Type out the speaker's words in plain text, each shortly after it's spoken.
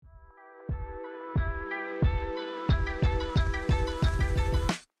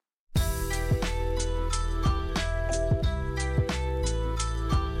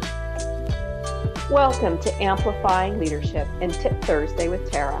Welcome to Amplifying Leadership and Tip Thursday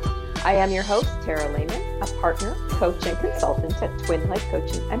with Tara. I am your host, Tara Lehman, a partner, coach, and consultant at Twin Life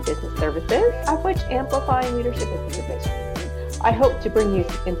Coaching and Business Services, of which Amplifying Leadership is a division. I hope to bring you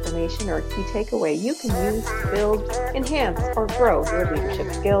some information or a key takeaway you can use to build, enhance, or grow your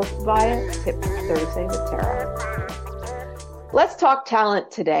leadership skills via Tip Thursday with Tara. Let's talk talent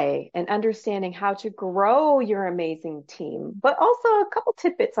today and understanding how to grow your amazing team, but also a couple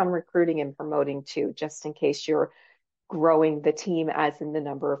tidbits on recruiting and promoting too, just in case you're growing the team as in the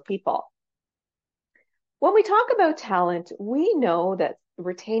number of people. When we talk about talent, we know that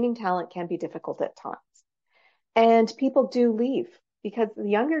retaining talent can be difficult at times. And people do leave because the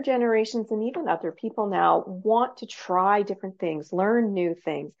younger generations and even other people now want to try different things, learn new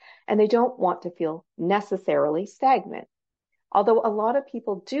things, and they don't want to feel necessarily stagnant. Although a lot of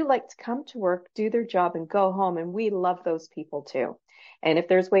people do like to come to work, do their job, and go home, and we love those people too. And if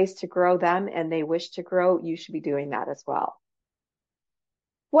there's ways to grow them and they wish to grow, you should be doing that as well.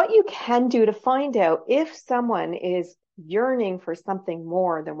 What you can do to find out if someone is yearning for something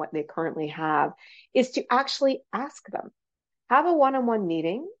more than what they currently have is to actually ask them. Have a one-on-one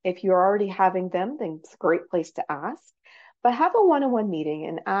meeting. If you're already having them, then it's a great place to ask. But have a one-on-one meeting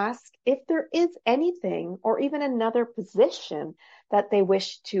and ask if there is anything or even another position that they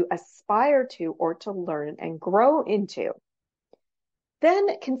wish to aspire to or to learn and grow into.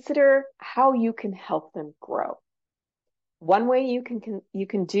 Then consider how you can help them grow. One way you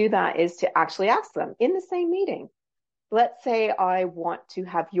can do that is to actually ask them in the same meeting. Let's say I want to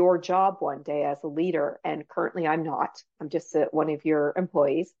have your job one day as a leader, and currently I'm not. I'm just one of your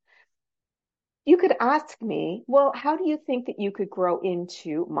employees. You could ask me, well, how do you think that you could grow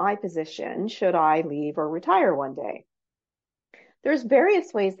into my position should I leave or retire one day? There's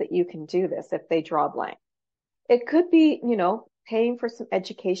various ways that you can do this if they draw blank. It could be, paying for some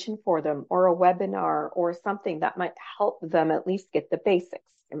education for them or a webinar or something that might help them at least get the basics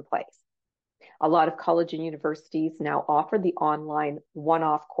in place. A lot of college and universities now offer the online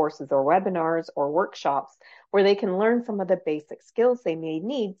one-off courses or webinars or workshops where they can learn some of the basic skills they may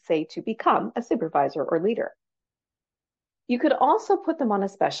need, say, to become a supervisor or leader. You could also put them on a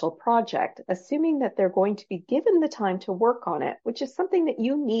special project, assuming that they're going to be given the time to work on it, which is something that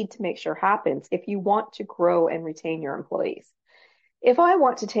you need to make sure happens if you want to grow and retain your employees. If I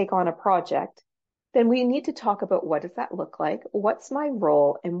want to take on a project, then we need to talk about what does that look like, what's my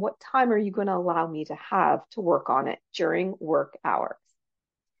role, and what time are you going to allow me to have to work on it during work hours.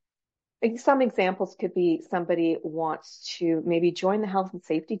 Some examples could be somebody wants to maybe join the health and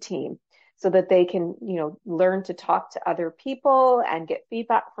safety team so that they can, learn to talk to other people and get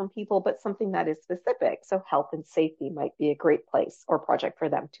feedback from people, but something that is specific. So health and safety might be a great place or project for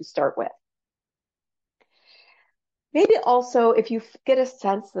them to start with. Maybe also if you get a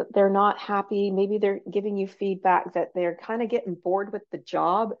sense that they're not happy, maybe they're giving you feedback that they're kind of getting bored with the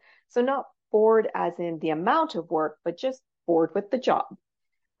job. So not bored as in the amount of work, but just bored with the job.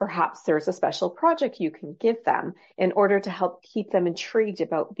 Perhaps there's a special project you can give them in order to help keep them intrigued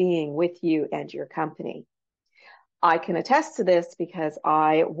about being with you and your company. I can attest to this because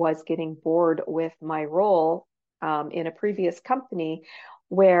I was getting bored with my role in a previous company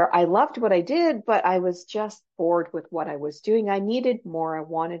where I loved what I did, but I was just bored with what I was doing. I needed more. I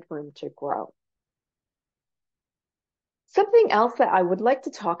wanted room to grow. Something else that I would like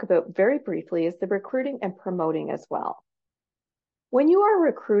to talk about very briefly is the recruiting and promoting as well. When you are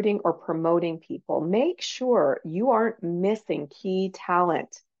recruiting or promoting people, make sure you aren't missing key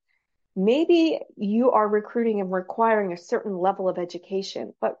talent. Maybe you are recruiting and requiring a certain level of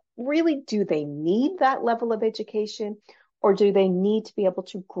education, but really, do they need that level of education? Or do they need to be able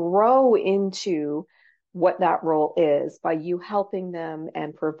to grow into what that role is by you helping them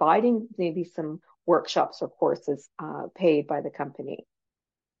and providing maybe some workshops or courses paid by the company?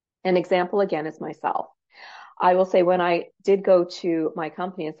 An example, again, is myself. I will say when I did go to my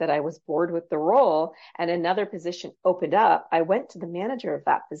company and said I was bored with the role and another position opened up, I went to the manager of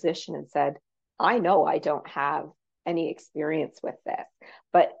that position and said, I know I don't have any experience with this,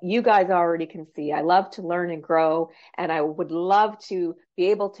 but you guys already can see I love to learn and grow, and I would love to be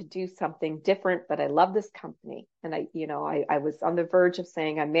able to do something different, but I love this company. And I was on the verge of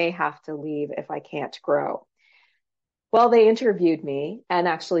saying I may have to leave if I can't grow. Well, they interviewed me and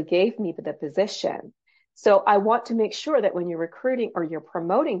actually gave me the position. So I want to make sure that when you're recruiting or you're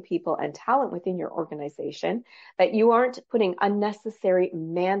promoting people and talent within your organization, that you aren't putting unnecessary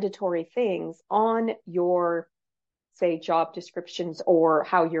mandatory things on your, say, job descriptions or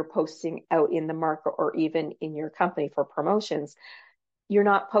how you're posting out in the market or even in your company for promotions. You're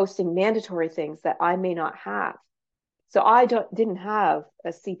not posting mandatory things that I may not have. So I didn't have a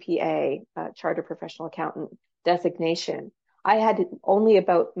CPA, Chartered Professional Accountant designation. I had only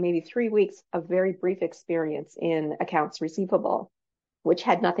about maybe 3 weeks of very brief experience in accounts receivable, which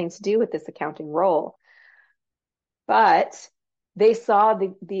had nothing to do with this accounting role. But they saw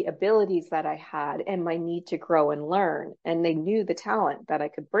the abilities that I had and my need to grow and learn, and they knew the talent that I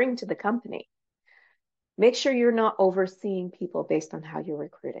could bring to the company. Make sure you're not overseeing people based on how you're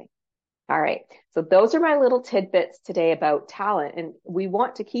recruiting. All right. So those are my little tidbits today about talent. And we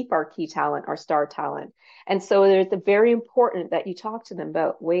want to keep our key talent, our star talent. And so it's very important that you talk to them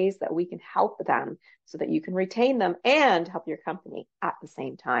about ways that we can help them so that you can retain them and help your company at the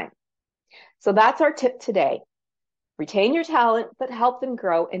same time. So that's our tip today. Retain your talent, but help them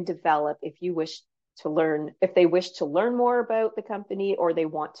grow and develop if they wish to learn more about the company or they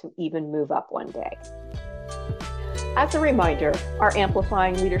want to even move up one day. As a reminder, our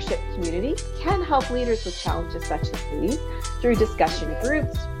Amplifying Leadership community can help leaders with challenges such as these through discussion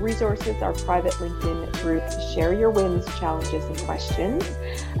groups, resources, our private LinkedIn group to share your wins, challenges, and questions,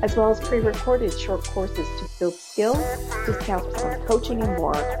 as well as pre-recorded short courses to build skills, discounts on coaching, and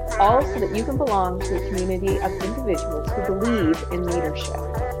more, all so that you can belong to a community of individuals who believe in leadership.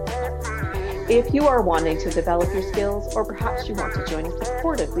 If you are wanting to develop your skills, or perhaps you want to join a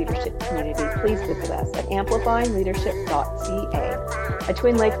supportive leadership community, please visit us at amplifyingleadership.ca, a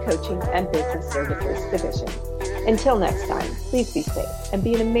Twin Lakes coaching and business services division. Until next time, please be safe and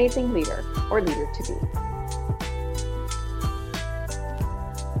be an amazing leader or leader to be.